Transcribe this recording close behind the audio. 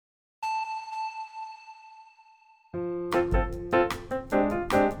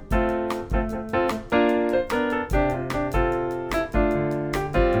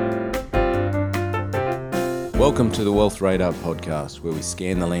Welcome to the Wealth Radar podcast, where we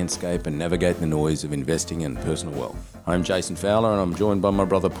scan the landscape and navigate the noise of investing and personal wealth. I'm Jason Fowler and I'm joined by my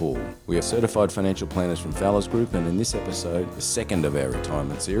brother Paul. We are certified financial planners from Fowler's Group, and in this episode, the second of our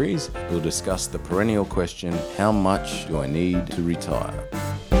retirement series, we'll discuss the perennial question, how much do I need to retire?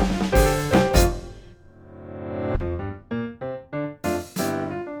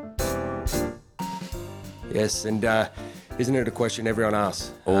 Yes, and isn't it a question everyone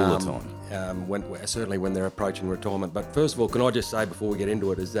asks? All the time. Certainly when they're approaching retirement. But first of all, can I just say before we get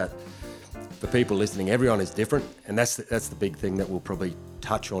into it is that for people listening, everyone is different, and that's the big thing that we'll probably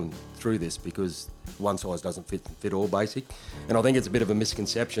touch on through this, because one size doesn't fit all, basic. And I think it's a bit of a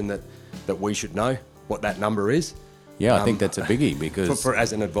misconception that we should know what that number is. Yeah, I think that's a biggie because... for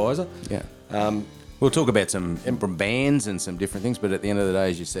as an advisor. Yeah. We'll talk about some bands and some different things, but at the end of the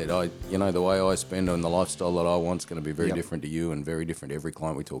day, as you said, the way I spend and the lifestyle that I want is going to be very different to you and very different to every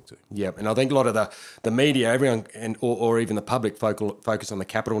client we talk to. Yeah, and I think a lot of the media, everyone, or even the public focus on the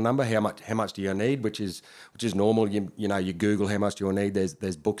capital number. How much do you need? Which is normal. You Google how much do you need.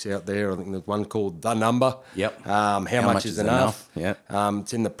 There's books out there. I think there's one called The Number. Yep. How much is enough? Yeah.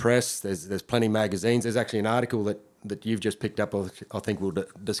 It's in the press. There's plenty of magazines. There's actually an article that you've just picked up, I think we'll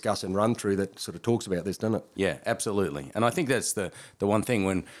discuss and run through, that sort of talks about this, doesn't it? Yeah, absolutely. And I think that's the one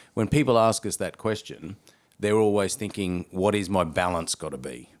thing. When people ask us that question, they're always thinking, what is my balance got to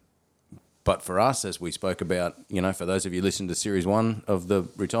be? But for us, as we spoke about, for those of you who listened to Series 1 of the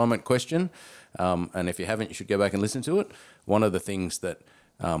retirement question, and if you haven't, you should go back and listen to it. One of the things that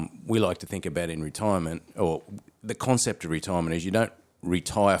we like to think about in retirement, or the concept of retirement, is you don't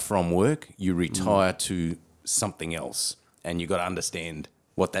retire from work, you retire to something else, and you've got to understand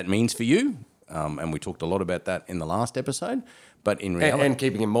what that means for you, and we talked a lot about that in the last episode, but in reality... And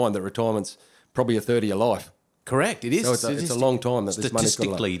keeping in mind that retirement's probably a third of your life. Correct, it is. So it's a long time that this money's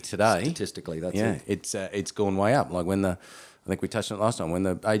got to... Statistically, that's it. It's gone way up. Like I think we touched on it last time, when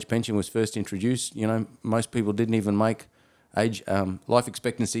the age pension was first introduced, most people didn't even make life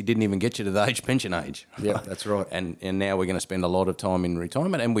expectancy didn't even get you to the age pension age. Yeah, that's right. And now we're going to spend a lot of time in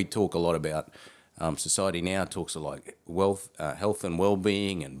retirement, and we talk a lot about... society now talks a lot wealth, health and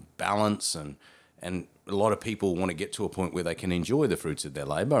well-being and balance, and a lot of people want to get to a point where they can enjoy the fruits of their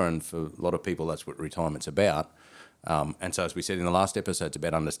labour, and for a lot of people that's what retirement's about. And so, as we said in the last episode, it's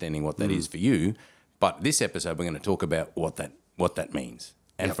about understanding what that is for you. But this episode, we're going to talk about what that means.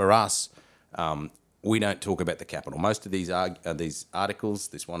 And for us, we don't talk about the capital. Most of these articles,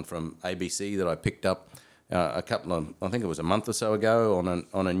 this one from ABC that I picked up I think it was a month or so ago,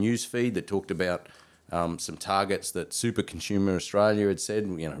 on a news feed that talked about some targets that Super Consumer Australia had said,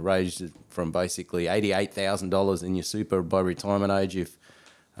 raised from basically $88,000 in your super by retirement age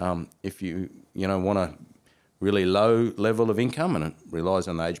if you want a really low level of income, and it relies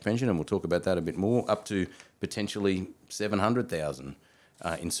on the age pension, and we'll talk about that a bit more, up to potentially $700,000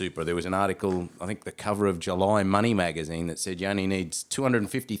 in super. There was an article, I think the cover of July Money magazine, that said you only need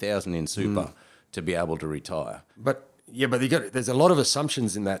 $250,000 in super to be able to retire. But there's a lot of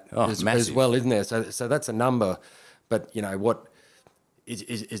assumptions in that as well, isn't there? So that's a number, but what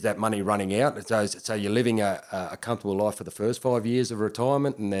is that money running out? So you're living a comfortable life for the first 5 years of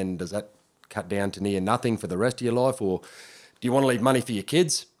retirement, and then does that cut down to near nothing for the rest of your life, or do you want to leave money for your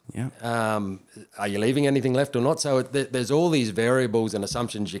kids? Yeah. Are you leaving anything left or not? So there's all these variables and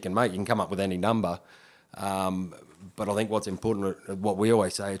assumptions you can make. You can come up with any number, but I think what's important, what we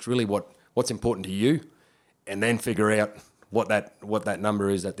always say, it's really what's important to you, and then figure out what that number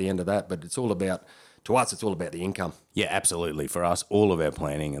is at the end of that. But it's all about the income. Yeah, absolutely. For us, all of our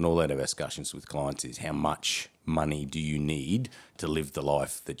planning and all of our discussions with clients is how much money do you need to live the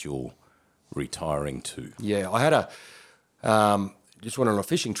life that you're retiring to. Yeah, I had just went on a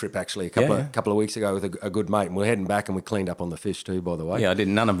fishing trip actually a couple of weeks ago with a good mate, and we're heading back, and we cleaned up on the fish too, by the way. Yeah, I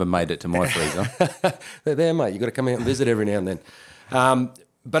didn't. None of them made it to my freezer. They're there, mate. You've got to come out and visit every now and then.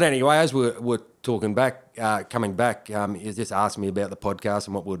 But anyway, as we're talking back, coming back, he just asked me about the podcast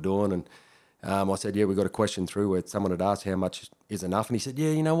and what we're doing, and I said, we got a question through where someone had asked how much is enough, and he said,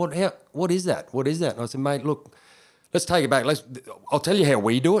 what is that? What is that? And I said, mate, look, let's take it back. I'll tell you how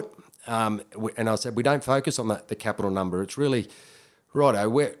we do it. And I said, we don't focus on the capital number. It's really,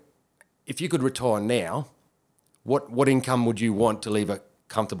 if you could retire now, what income would you want to live a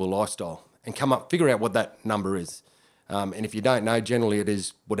comfortable lifestyle? And figure out what that number is. And if you don't know, generally it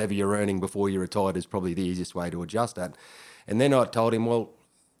is whatever you're earning before you're retired is probably the easiest way to adjust that. And then I told him, well,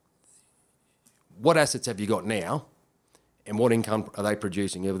 what assets have you got now, and what income are they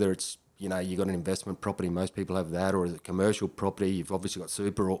producing? Whether it's, you've got an investment property, most people have that, or is it commercial property, you've obviously got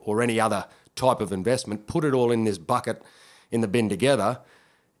super, or any other type of investment, put it all in this bucket, in the bin together,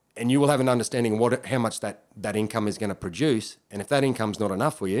 and you will have an understanding of how much that income is going to produce. And if that income's not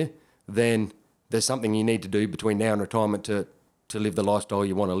enough for you, then there's something you need to do between now and retirement to live the lifestyle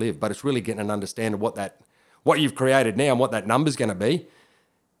you want to live. But it's really getting an understanding of what you've created now and what that number's going to be.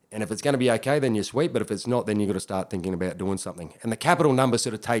 And if it's going to be okay, then you're sweet. But if it's not, then you've got to start thinking about doing something. And the capital number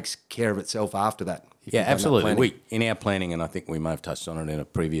sort of takes care of itself after that. Yeah, absolutely. In our planning, and I think we may have touched on it in a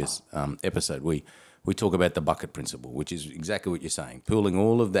previous episode, we talk about the bucket principle, which is exactly what you're saying, pooling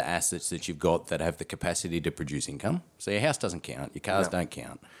all of the assets that you've got that have the capacity to produce income. So your house doesn't count, your cars don't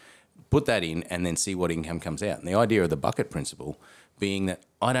count. Put that in and then see what income comes out. And the idea of the bucket principle being that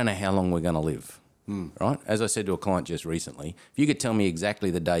I don't know how long we're going to live, right? As I said to a client just recently, if you could tell me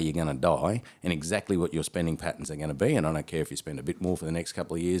exactly the day you're going to die and exactly what your spending patterns are going to be, and I don't care if you spend a bit more for the next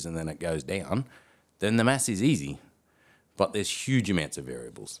couple of years and then it goes down, then the maths is easy. But there's huge amounts of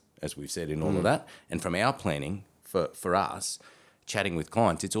variables, as we've said in all of that. And from our planning, for us, chatting with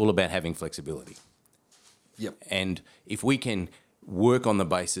clients, it's all about having flexibility. Yep. And if we can work on the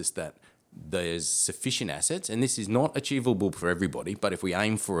basis that there's sufficient assets, and this is not achievable for everybody, but if we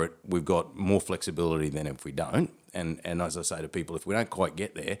aim for it, we've got more flexibility than if we don't. And as I say to people, if we don't quite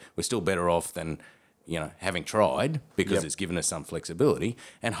get there, we're still better off than having tried, because it's given us some flexibility.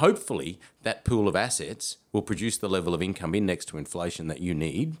 And hopefully that pool of assets will produce the level of income indexed to inflation that you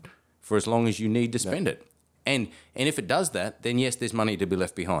need for as long as you need to spend it. And if it does that, then yes, there's money to be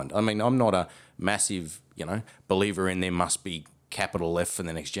left behind. I mean, I'm not a massive, believer in there must be capital left for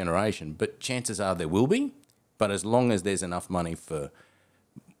the next generation, but chances are there will be. But as long as there's enough money for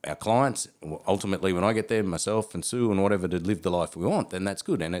our clients, ultimately when I get there, myself and Sue and whatever, to live the life we want, then that's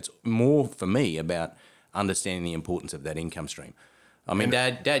good. And it's more for me about understanding the importance of that income stream. I mean,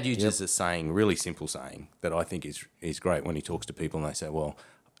 Dad uses a saying, really simple saying, that I think is great when he talks to people and they say, well,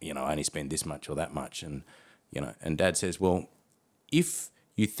 I only spend this much or that much. And, and Dad says, well, if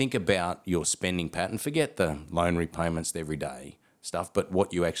you think about your spending pattern, forget the loan repayments, the everyday stuff, but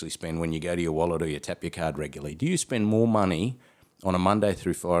what you actually spend when you go to your wallet or you tap your card regularly. Do you spend more money on a Monday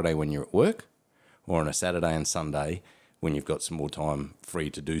through Friday when you're at work, or on a Saturday and Sunday when you've got some more time free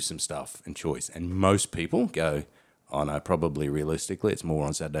to do some stuff and choice? And most people go, oh no, probably realistically it's more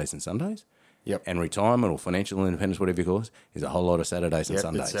on Saturdays and Sundays. Yep. And retirement or financial independence, whatever you call it, is a whole lot of Saturdays and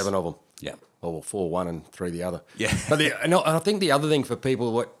Sundays. It's 7 of them. Yeah. Well, 4 one and 3 the other. Yeah. But and I think the other thing for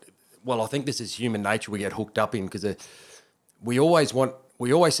people, I think this is human nature we get hooked up in, because we always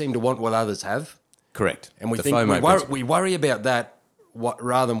seem to want what others have. Correct. And we The think FOMO we worry about that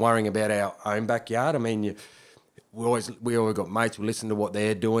rather than worrying about our own backyard. I mean, we always got mates who listen to what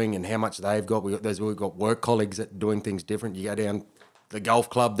they're doing and how much they've got. We've got work colleagues that are doing things different. You go down the golf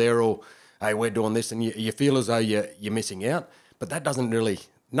club there, or hey, we're doing this, and you feel as though you're missing out. But that doesn't really.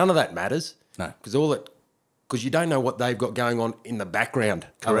 None of that matters. No. Because you don't know what they've got going on in the background.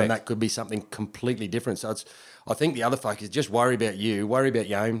 Correct. And that could be something completely different. So I think the other focus is just worry about you, worry about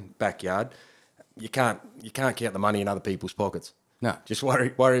your own backyard. You can't count the money in other people's pockets. No. Just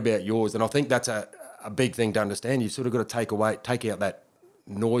worry about yours. And I think that's a big thing to understand. You've sort of got to take out that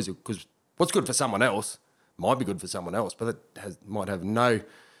noise, because what's good for someone else might be good for someone else, but it might have no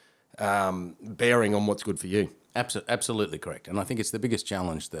bearing on what's good for you. Absolutely correct. And I think it's the biggest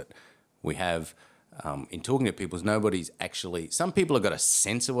challenge that we have in talking to people is nobody's actually... Some people have got a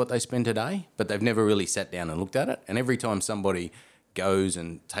sense of what they spend today, but they've never really sat down and looked at it. And every time somebody goes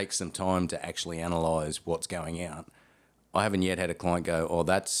and takes some time to actually analyse what's going out, I haven't yet had a client go, oh,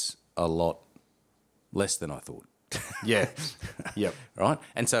 that's a lot less than I thought. Yeah. Yep. Right?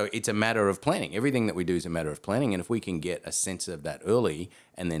 And so it's a matter of planning. Everything that we do is a matter of planning. And if we can get a sense of that early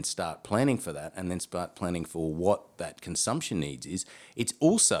and then start planning for that, and then start planning for what that consumption needs is, it's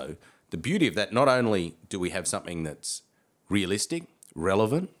also the beauty of that. Not only do we have something that's realistic,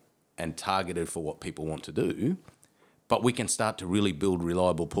 relevant, and targeted for what people want to do, but we can start to really build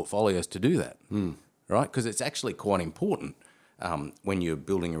reliable portfolios to do that. Right? Because it's actually quite important when you're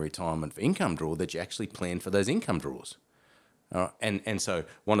building a retirement for income draw that you actually plan for those income draws. And so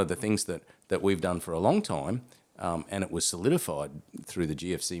one of the things that we've done for a long time, and it was solidified through the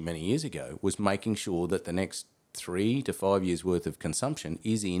GFC many years ago, was making sure that the next 3 to 5 years worth of consumption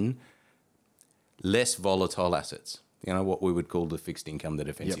is in less volatile assets. What we would call the fixed income, the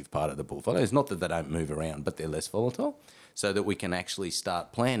defensive part of the portfolio. It's not that they don't move around, but they're less volatile, so that we can actually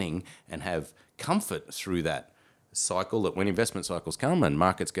start planning and have comfort through that cycle, that when investment cycles come and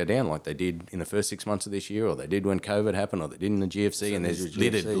markets go down like they did in the first 6 months of this year, or they did when COVID happened, or they did in the GFC, so and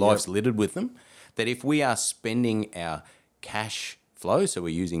there's life's littered with them, that if we are spending our cash flow, so we're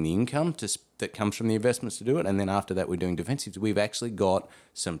using the income that comes from the investments to do it, and then after that we're doing defensives, we've actually got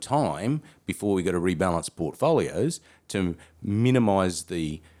some time before we got to rebalance portfolios to minimise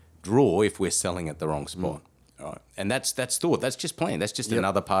the draw if we're selling at the wrong spot. Right. And that's thought. That's just plan. That's just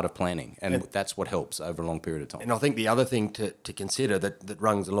another part of planning. And that's what helps over a long period of time. And I think the other thing to consider that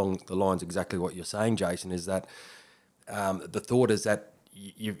runs along the lines exactly what you're saying, Jason, is that the thought is that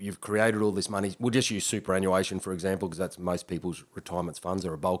you've created all this money. We'll just use superannuation, for example, because that's most people's retirement funds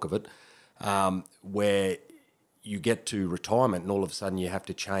are a bulk of it, where you get to retirement and all of a sudden you have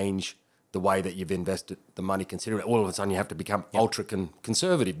to change the way that you've invested the money considerably. All of a sudden you have to become ultra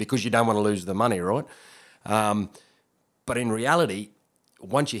conservative because you don't want to lose the money, right? But in reality,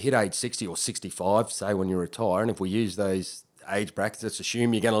 once you hit age 60 or 65, say when you retire, and if we use those age brackets, let's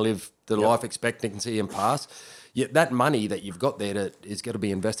assume you're going to live the life expectancy and pass, that money that you've got there is going to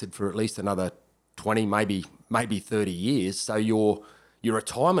be invested for at least another 20, maybe 30 years. So your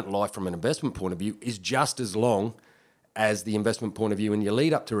retirement life from an investment point of view is just as long as the investment point of view in your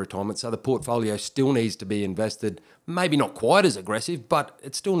lead up to retirement. So the portfolio still needs to be invested, maybe not quite as aggressive, but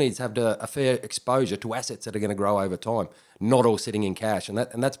it still needs to have a fair exposure to assets that are going to grow over time, not all sitting in cash. And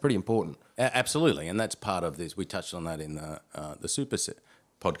that's pretty important. Absolutely. And that's part of this. We touched on that in the Super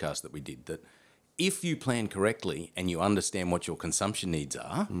podcast that we did, that if you plan correctly and you understand what your consumption needs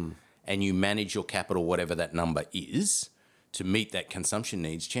are and you manage your capital, whatever that number is, to meet that consumption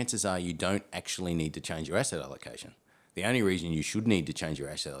needs, chances are you don't actually need to change your asset allocation. The only reason you should need to change your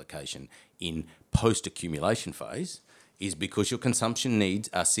asset allocation in post-accumulation phase is because your consumption needs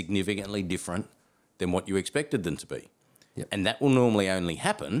are significantly different than what you expected them to be. Yep. And that will normally only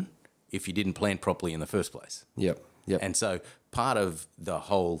happen if you didn't plan properly in the first place. Yep. And so part of the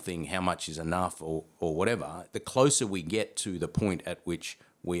whole thing, how much is enough or whatever, the closer we get to the point at which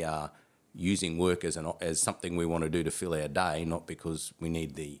we are using work as something we want to do to fill our day, not because we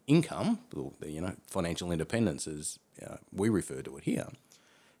need the income or the financial independence as we refer to it here.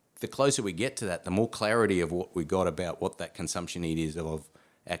 The closer we get to that, the more clarity of what we got about what that consumption need is of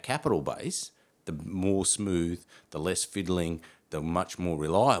our capital base, the more smooth, the less fiddling, the much more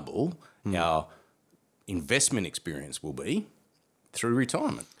reliable our investment experience will be through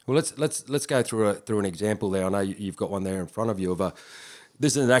retirement. Well, let's go through an example there. I know you've got one there in front of you of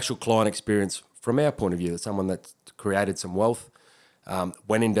this is an actual client experience from our point of view. It's someone that's created some wealth,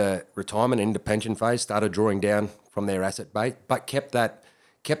 went into retirement, into pension phase, started drawing down from their asset base, but kept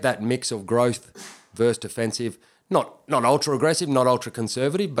that mix of growth versus defensive. Not ultra aggressive, not ultra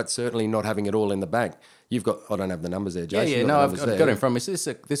conservative, but certainly not having it all in the bank. I don't have the numbers there, Jason. I've got it in front of me.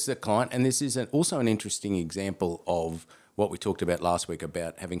 So this is a client, and this is also an interesting example of what we talked about last week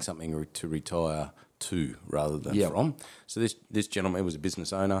about having something to retire to rather than from. So this gentleman was a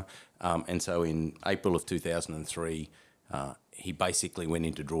business owner, and so in April of 2003, he basically went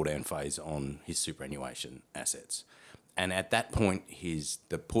into drawdown phase on his superannuation assets. And at that point,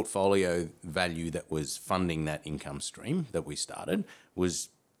 the portfolio value that was funding that income stream that we started was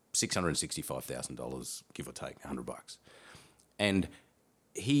 $665,000, give or take $100. And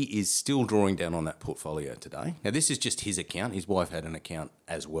he is still drawing down on that portfolio today. Now, this is just his account. His wife had an account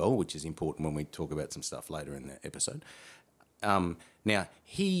as well, which is important when we talk about some stuff later in the episode. Now,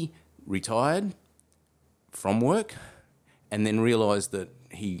 he retired from work and then realised that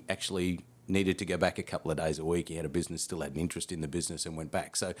he actually needed to go back a couple of days a week. He had a business, still had an interest in the business and went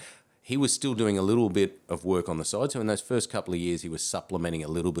back. So he was still doing a little bit of work on the side. So in those first couple of years, he was supplementing a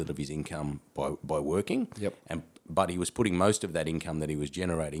little bit of his income by working. Yep. But he was putting most of that income that he was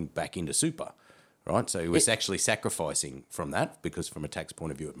generating back into super, right? So he was actually sacrificing from that because from a tax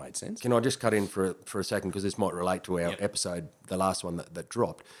point of view, it made sense. Can I just cut in for a second because this might relate to our episode, the last one that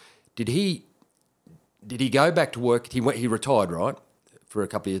dropped. Did he go back to work? He retired, right? For a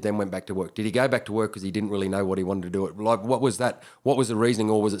couple of years, then went back to work. Did he go back to work because he didn't really know what he wanted to do? Like, what was that? What was the reasoning,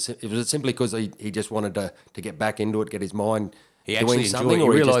 or was it simply because he just wanted to get back into it, get his mind doing something,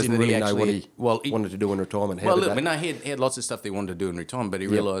 or he just didn't really know what he wanted to do in retirement? He had lots of stuff that he wanted to do in retirement, but he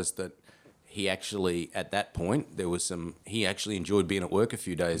realised that he actually, at that point, he actually enjoyed being at work a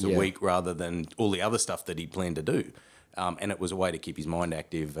few days a week rather than all the other stuff that he'd planned to do. And it was a way to keep his mind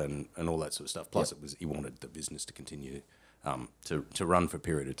active and all that sort of stuff. Plus, he wanted the business to continue to run for a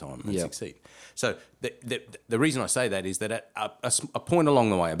period of time and succeed. So the reason I say that is that at a point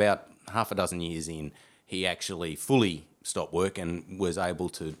along the way, about half a dozen years in, he actually fully stopped work and was able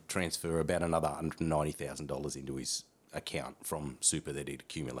to transfer about another $190,000 into his account from super that he'd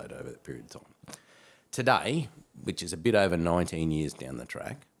accumulated over that period of time. Today, which is a bit over 19 years down the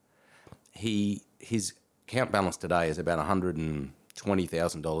track, his account balance today is about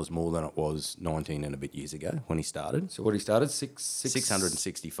 $120,000 more than it was 19 and a bit years ago when he started. So what he started,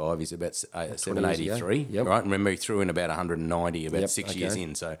 665. He's about 783. Yep. Right. And remember, he threw in about 190 about 6 years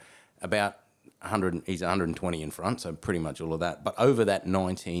in. So about he's 120 in front, so pretty much all of that. But over that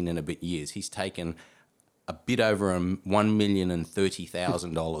 19 and a bit years, he's taken a bit over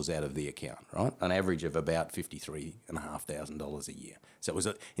 $1,030,000 out of the account, right? An average of about $53,500 a year. So it was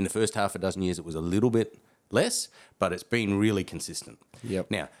in the first half a dozen years, it was a little bit less, but it's been really consistent.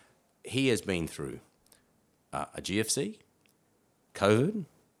 Yep. Now, he has been through a GFC, COVID,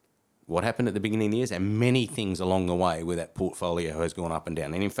 what happened at the beginning of the years, and many things along the way where that portfolio has gone up and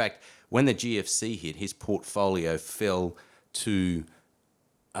down. And in fact, when the GFC hit, his portfolio fell to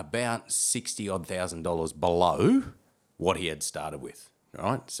about $60,000 below what he had started with,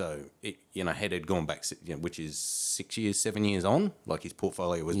 right? So it, had gone back, which is 7 years on, like his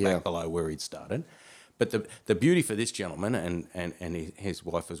portfolio was back below where he'd started. But the beauty for this gentleman and his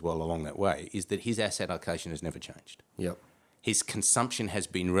wife as well along that way is that his asset allocation has never changed. Yep. His consumption has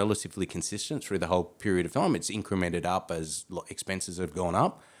been relatively consistent through the whole period of time. It's incremented up as expenses have gone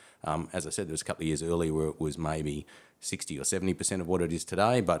up. As I said, there was a couple of years earlier where it was maybe 60 or 70% of what it is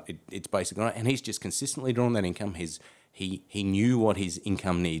today, but it's basically, and he's just consistently drawn that income. He knew what his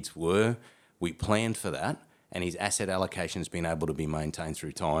income needs were. We planned for that, and his asset allocation has been able to be maintained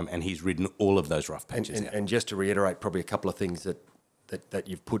through time, and he's ridden all of those rough patches out. And just to reiterate, probably a couple of things that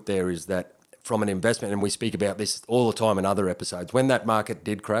you've put there is that from an investment, and we speak about this all the time in other episodes, when that market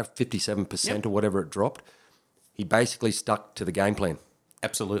did crash, 57% or whatever it dropped, he basically stuck to the game plan.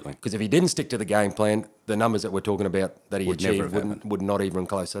 Absolutely. Because if he didn't stick to the game plan, the numbers that we're talking about that he achieved would not even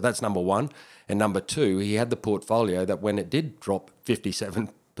close. So that's number one. And number two, he had the portfolio that when it did drop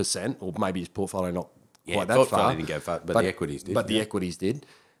 57%, or maybe his portfolio not quite that far. Didn't go far, but the equities did. But the equities did.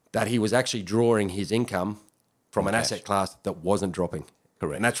 That he was actually drawing his income from an asset class that wasn't dropping.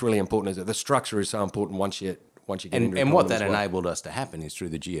 Correct. And that's really important. Is that the structure is so important once you get into it. And what that enabled us to happen is through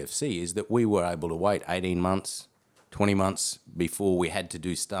the GFC is that we were able to wait 18 months, 20 months before we had to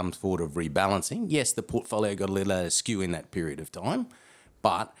do some sort of rebalancing. Yes, the portfolio got a little askew in that period of time,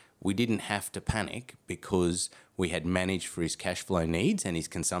 but we didn't have to panic because we had managed for his cash flow needs and his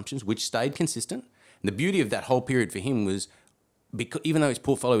consumptions, which stayed consistent. And the beauty of that whole period for him was, because even though his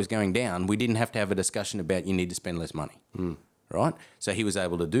portfolio was going down, we didn't have to have a discussion about you need to spend less money. Right? So he was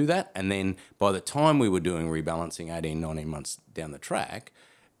able to do that. And then by the time we were doing rebalancing 18, 19 months down the track,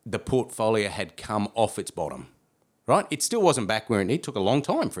 the portfolio had come off its bottom, right? It still wasn't back where it needed. It took a long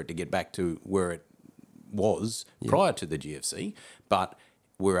time for it to get back to where it was prior to the GFC, but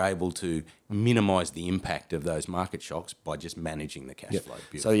we're able to minimise the impact of those market shocks by just managing the cash flow.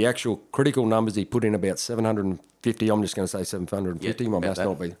 So the actual critical numbers, he put in about 750. I'm just going to say 750. My maths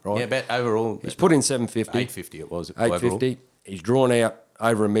not be right. Yeah, about overall. He's put in 750. 850 it was. 850. Overall. He's drawn out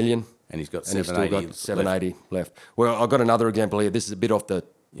over $1 million. And he's got 780 still got 780 left. Well, I've got another example here. This is a bit off the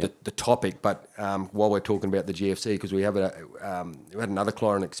topic, but while we're talking about the GFC, because we had another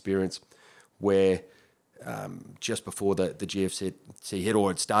client experience where just before the GFC hit or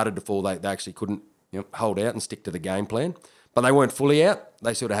it started to fall, they actually couldn't hold out and stick to the game plan. But they weren't fully out.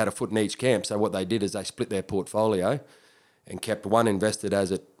 They sort of had a foot in each camp. So what they did is they split their portfolio and kept one invested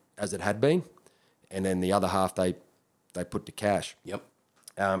as it had been, and then the other half they put to cash. Yep.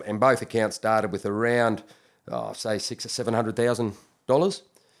 And both accounts started with around, say, $600,000 or $700,000.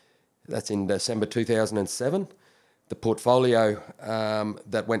 That's in December 2007. The portfolio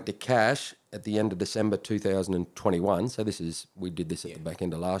that went to cash at the end of December 2021, so we did this at the back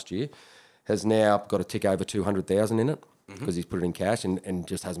end of last year, has now got a tick over 200,000 in it because he's put it in cash and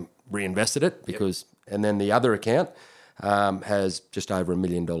just hasn't reinvested it because. And then the other account has just over $1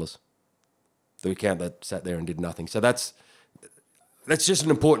 million. The account that sat there and did nothing. So that's just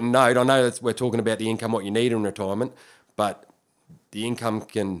an important note. I know that we're talking about the income, what you need in retirement, but the income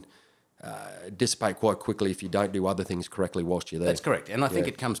can dissipate quite quickly if you don't do other things correctly whilst you're there. That's correct. And I think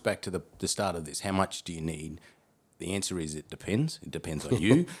it comes back to the start of this. How much do you need? The answer is it depends. It depends on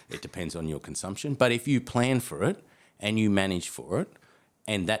you. It depends on your consumption. But if you plan for it and you manage for it,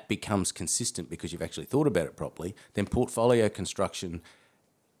 and that becomes consistent because you've actually thought about it properly, then portfolio construction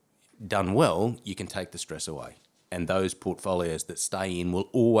done well, you can take the stress away. And those portfolios that stay in will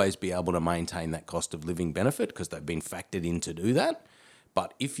always be able to maintain that cost of living benefit because they've been factored in to do that.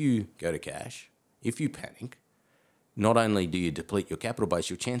 But if you go to cash, if you panic, not only do you deplete your capital base,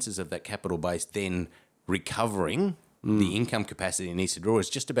 your chances of that capital base then recovering the income capacity it needs to draw is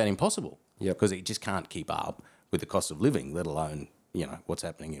just about impossible because it just can't keep up with the cost of living, let alone what's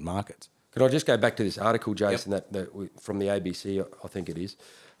happening in markets. Could I just go back to this article, Jason, from the ABC, I think it is,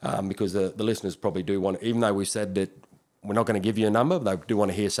 because the listeners probably do want, even though we've said that we're not going to give you a number, they do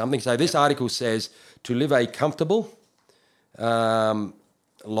want to hear something. So this article says to live a comfortable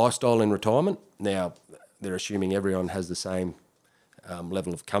lifestyle in retirement. Now, they're assuming everyone has the same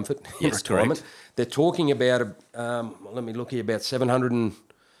level of comfort in Yes, retirement. correct. They're talking about, let me look here, about $740,000,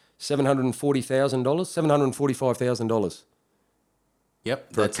 $745,000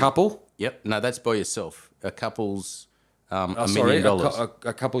 Yep. for a couple. Yep. No, that's by yourself. A couple's $1 Sorry, million.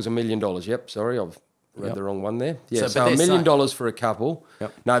 a couple's $1 million. Yep, sorry, I've read the wrong one there. Yeah, So, so but $1 they're million saying- for a couple.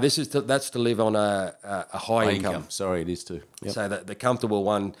 Yep. No, that's to live on a high income. Sorry, it is too. Yep. So the comfortable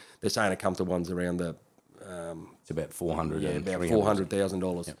one, they're saying a comfortable one's around the It's about 400. about $300.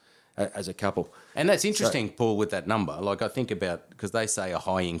 $400,000 as a couple. And that's interesting, Paul, with that number. Like I think about, because they say a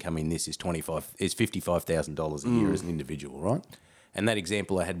high income in this is $55,000 a year as an individual, right? And that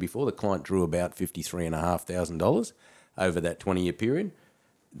example I had before, the client drew about $53,500 over that 20-year period.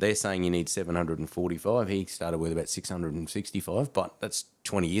 They're saying you need 745. He started with about 665, but that's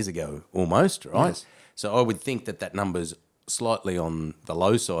 20 years ago almost, right? Yes. So I would think that number's slightly on the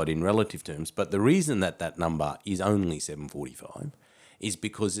low side in relative terms. But the reason that number is only 745 is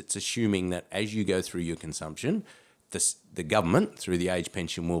because it's assuming that as you go through your consumption, the government, through the age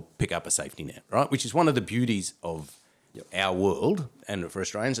pension, will pick up a safety net, right? Which is one of the beauties of our world. And for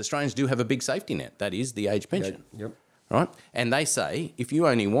Australians do have a big safety net. That is the age pension. Yep. Right? And they say if you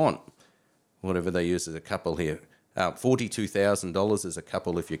only want, whatever they use as a couple here, $42,000 as a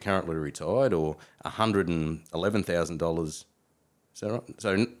couple if you're currently retired, or $111,000. Is that right?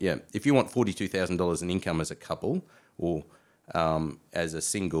 So, yeah, if you want $42,000 in income as a couple, or as a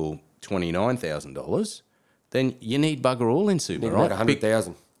single $29,000, then you need bugger all in super, Need right? about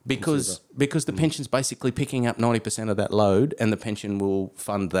 100,000. Because the pension's basically picking up 90% of that load, and the pension will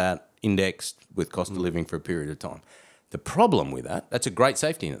fund that indexed with cost of living for a period of time. The problem with that's a great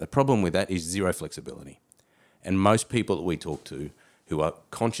safety net. The problem with that is zero flexibility. And most people that we talk to who are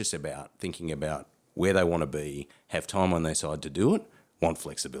conscious about thinking about where they want to be, have time on their side to do it, want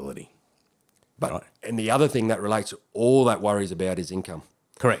flexibility. But Right. and the other thing that relates to all that worries about is income.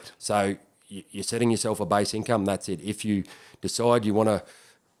 Correct. So you're setting yourself a base income. That's it. If you decide you want to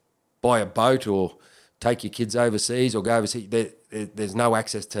buy a boat or take your kids overseas or go overseas, there's no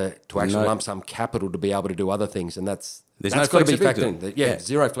access to actual lump sum capital to be able to do other things, and that's no got to be factored flexibility. in. Yeah,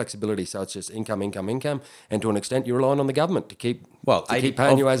 zero flexibility. So it's just income, and to an extent you're relying on the government to keep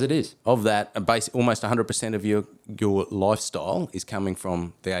paying you as it is. Of that, almost 100% of your lifestyle is coming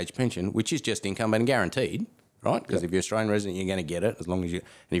from the age pension, which is just income and guaranteed, right? Because if you're Australian resident, you're going to get it as long as and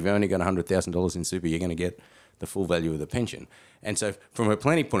if you've only got $100,000 in super, you're going to get the full value of the pension. And so from a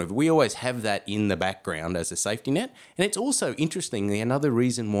planning point of view, we always have that in the background as a safety net. And it's also interestingly another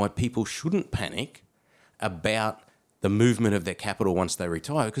reason why people shouldn't panic about the movement of their capital once they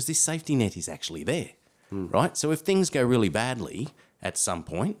retire, because this safety net is actually there, right? So if things go really badly at some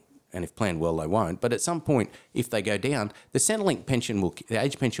point, and if planned well, they won't, but at some point, if they go down, the Centrelink pension the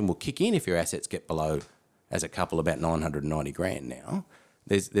age pension will kick in if your assets get below, as a couple, about 990 grand now.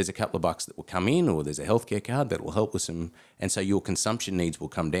 There's a couple of bucks that will come in, or there's a healthcare card that will help with some, and so your consumption needs will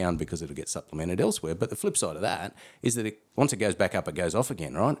come down because it'll get supplemented elsewhere. But the flip side of that is that once it goes back up, it goes off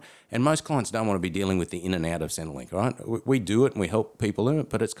again, right? And most clients don't want to be dealing with the in and out of Centrelink, right? We do it and we help people in it,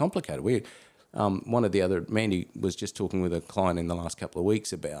 but it's complicated. One of the other, Mandy was just talking with a client in the last couple of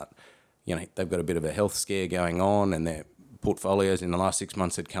weeks about, they've got a bit of a health scare going on, and their portfolios in the last 6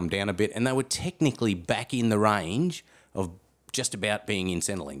 months had come down a bit, and they were technically back in the range of just about being in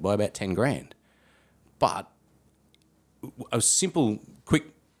Centrelink by about 10 grand. But a simple, quick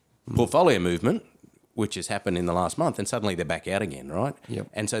portfolio movement, which has happened in the last month, and suddenly they're back out again, right? Yep.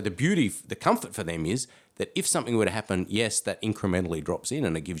 And so the comfort for them is that if something were to happen, yes, that incrementally drops in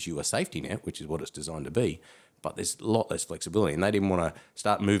and it gives you a safety net, which is what it's designed to be, but there's a lot less flexibility. And they didn't want to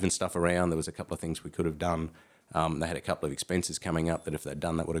start moving stuff around. There was a couple of things we could have done. They had a couple of expenses coming up that if they'd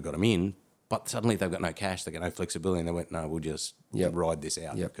done that would have got them in. But suddenly they've got no cash, they've got no flexibility, and they went, no, we'll just ride this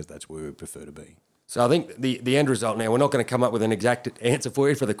out because that's where we prefer to be. So I think the end result now, we're not going to come up with an exact answer for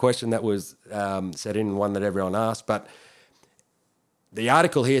you for the question that was set in, one that everyone asked, but the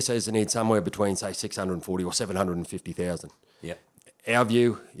article here says they need somewhere between, say, 640 or 750,000. Yeah. Our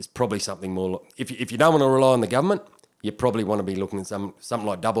view is probably something more, if you don't want to rely on the government, you probably want to be looking at something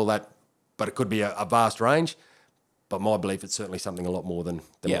like double that, but it could be a vast range. But my belief, it's certainly something a lot more than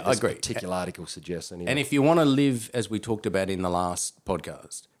what this particular article suggests. Anyway. And if you want to live, as we talked about in the last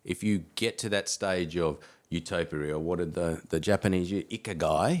podcast, if you get to that stage of utopia, or what did the Japanese use,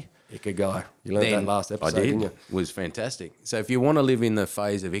 ikigai. Ikigai. You learned that last episode, didn't you? It was fantastic. So if you want to live in the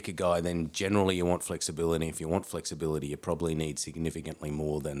phase of ikigai, then generally you want flexibility. If you want flexibility, you probably need significantly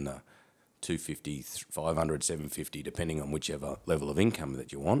more than 250, 500, 750, depending on whichever level of income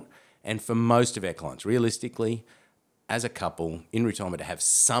that you want. And for most of our clients, realistically, as a couple in retirement, to have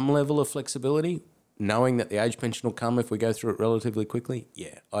some level of flexibility, knowing that the age pension will come if we go through it relatively quickly,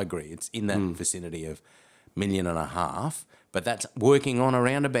 yeah, I agree. It's in that vicinity of $1.5 million, but that's working on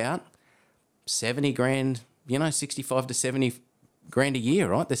around about 70 grand, 65 to 70 grand a year,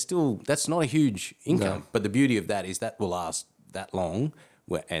 right? That's not a huge income. No. But the beauty of that is that will last that long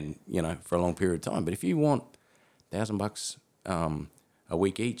and, for a long period of time. But if you want $1,000 a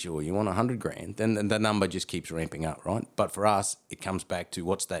week each, or you want 100 grand, then the number just keeps ramping up, right? But for us, it comes back to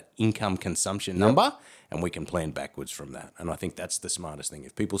what's that income consumption number, and we can plan backwards from that. And I think that's the smartest thing.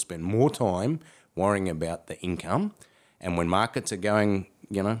 If people spend more time worrying about the income, and when markets are going,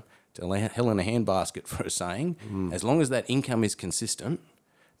 to hell in a handbasket for a saying, as long as that income is consistent,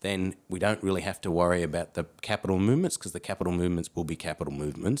 then we don't really have to worry about the capital movements, because the capital movements will be capital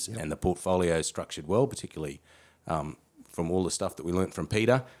movements, and the portfolio is structured well, particularly from all the stuff that we learnt from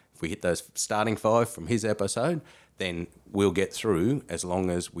Peter. If we hit those starting 5 from his episode, then we'll get through as long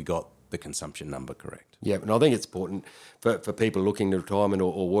as we got the consumption number correct. Yeah, and I think it's important for people looking to retirement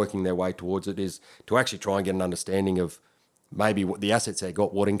or working their way towards it is to actually try and get an understanding of maybe what the assets they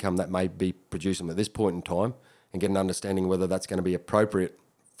got, what income that may be producing at this point in time, and get an understanding whether that's going to be appropriate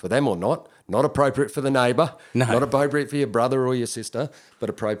for them or not appropriate for the neighbour, not appropriate for your brother or your sister, but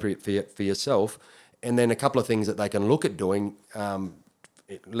appropriate for yourself. And then a couple of things that they can look at doing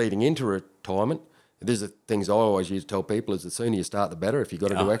leading into retirement. These are things I always used to tell people is the sooner you start, the better. If you've got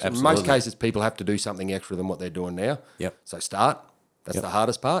to do extra. Absolutely. In most cases, people have to do something extra than what they're doing now. Yep. So start. That's the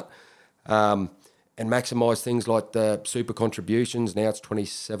hardest part. And maximise things like the super contributions. Now it's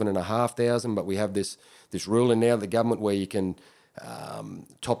 27,500, but we have this rule in now the government where you can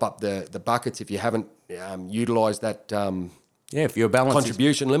top up the buckets if you haven't utilised that if your balance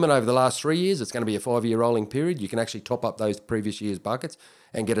contribution limit over the last 3 years. It's going to be a 5-year rolling period. You can actually top up those previous year's buckets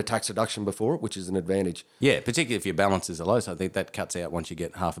and get a tax deduction before it, which is an advantage. Yeah, particularly if your balances are low. So I think that cuts out once you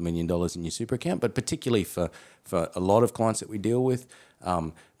get $500,000 in your super account. But particularly for a lot of clients that we deal with,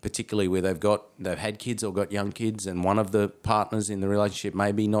 particularly where they've had kids or got young kids, and one of the partners in the relationship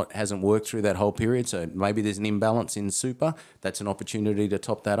hasn't worked through that whole period. So maybe there's an imbalance in super. That's an opportunity to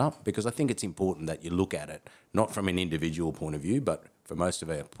top that up, because I think it's important that you look at it not from an individual point of view, but from most of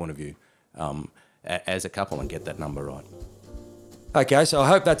our point of view as a couple, and get that number right. Okay, so I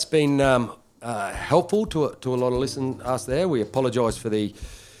hope that's been helpful to a lot of listeners there. We apologise for the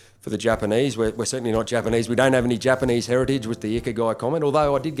Japanese. We're certainly not Japanese. We don't have any Japanese heritage with the Ikigai comment,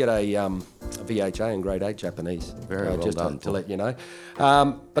 although I did get a VHA in grade 8 Japanese. Very well just done. to let you know.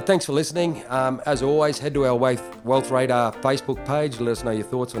 But thanks for listening. As always, head to our Wealth Radar Facebook page. Let us know your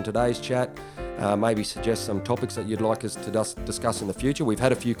thoughts on today's chat. Maybe suggest some topics that you'd like us to discuss in the future. We've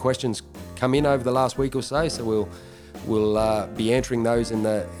had a few questions come in over the last week or so we'll be answering those in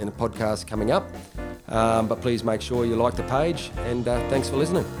the podcast coming up. But please make sure you like the page, and thanks for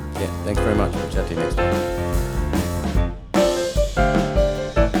listening. Yeah, thanks very much. We'll chat to you next time.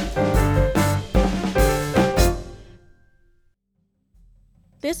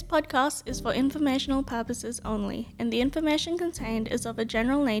 This podcast is for informational purposes only, and the information contained is of a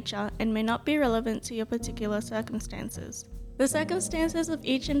general nature and may not be relevant to your particular circumstances. The circumstances of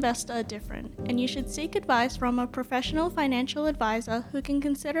each investor are different, and you should seek advice from a professional financial advisor who can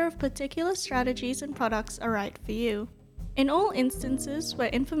consider if particular strategies and products are right for you. In all instances where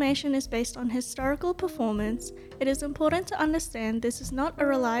information is based on historical performance, it is important to understand this is not a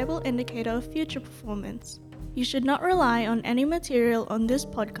reliable indicator of future performance. You should not rely on any material on this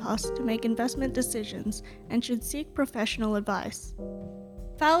podcast to make investment decisions and should seek professional advice.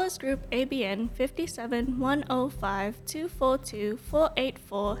 Fowler's Group ABN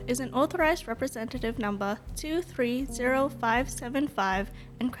 57105242-484 is an authorized representative number 230575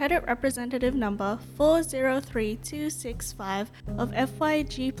 and credit representative number 403265 of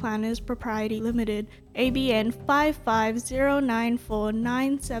FYG Planners Propriety Limited, ABN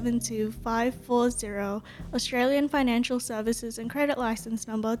 550949725540, Australian Financial Services and Credit License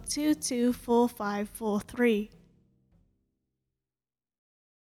number 224543.